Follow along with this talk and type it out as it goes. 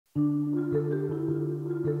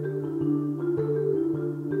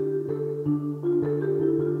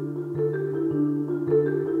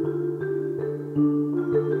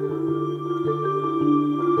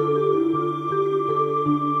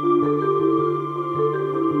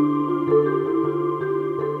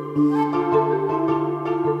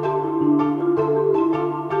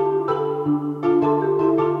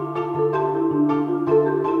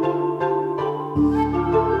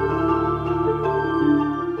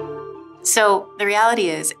So the reality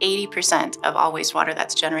is 80% of all wastewater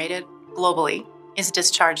that's generated globally is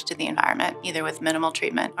discharged to the environment, either with minimal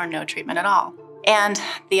treatment or no treatment at all. And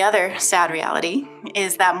the other sad reality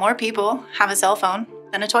is that more people have a cell phone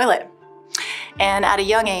than a toilet. And at a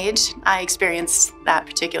young age, I experienced that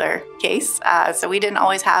particular case. So we didn't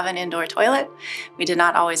always have an indoor toilet. We did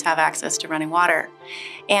not always have access to running water.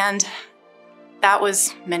 And that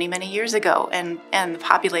was many, many years ago. And the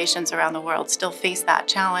populations around the world still face that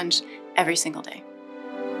challenge every single day.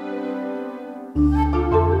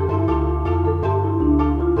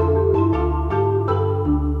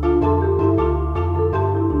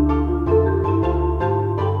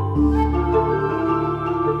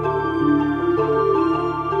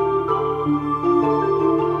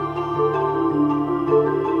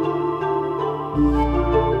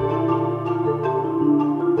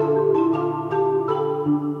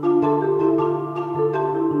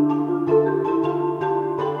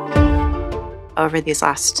 Over these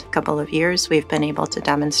last couple of years, we've been able to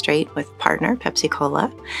demonstrate with partner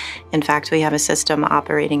Pepsi-Cola. In fact, we have a system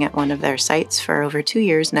operating at one of their sites for over 2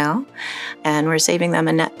 years now, and we're saving them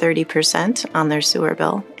a net 30% on their sewer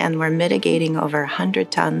bill, and we're mitigating over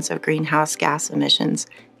 100 tons of greenhouse gas emissions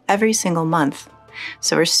every single month.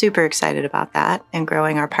 So we're super excited about that and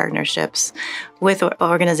growing our partnerships with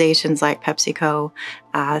organizations like PepsiCo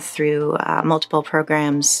through multiple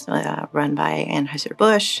programs run by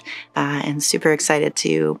Anheuser-Busch, and super excited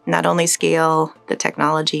to not only scale the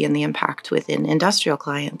technology and the impact within industrial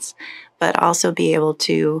clients, but also be able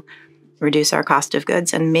to reduce our cost of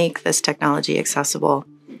goods and make this technology accessible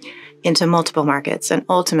into multiple markets and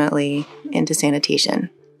ultimately into sanitation.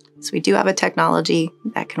 So we do have a technology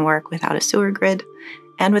that can work without a sewer grid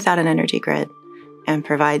and without an energy grid and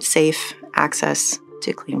provide safe access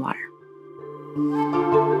to clean water.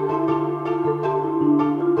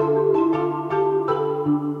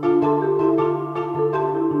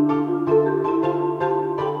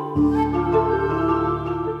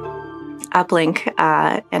 UpLink,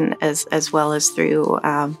 and as well as through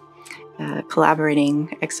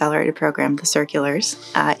collaborating accelerated program, the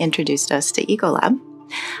Circulars, introduced us to Ecolab.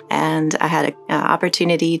 And I had an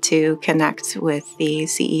opportunity to connect with the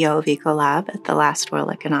CEO of Ecolab at the last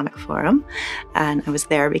World Economic Forum, and I was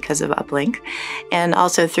there because of UpLink. And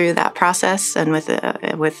also through that process and with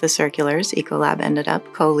the Circulars, Ecolab ended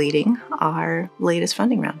up co-leading our latest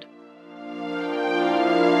funding round.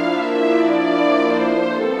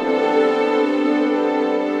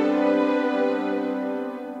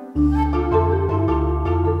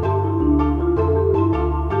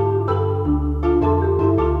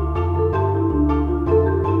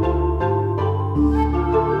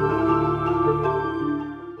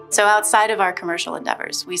 So outside of our commercial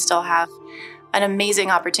endeavors, we still have an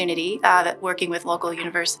amazing opportunity working with local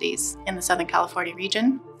universities in the Southern California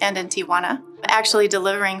region and in Tijuana, actually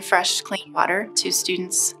delivering fresh, clean water to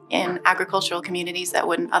students in agricultural communities that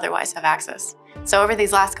wouldn't otherwise have access. So over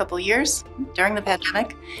these last couple of years, during the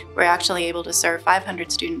pandemic, we're actually able to serve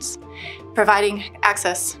 500 students, providing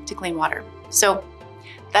access to clean water. So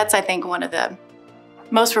that's, I think, one of the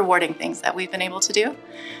most rewarding things that we've been able to do.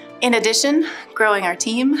 In addition, growing our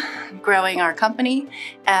team, growing our company,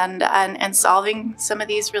 and solving some of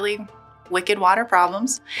these really wicked water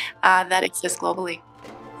problems that exist globally.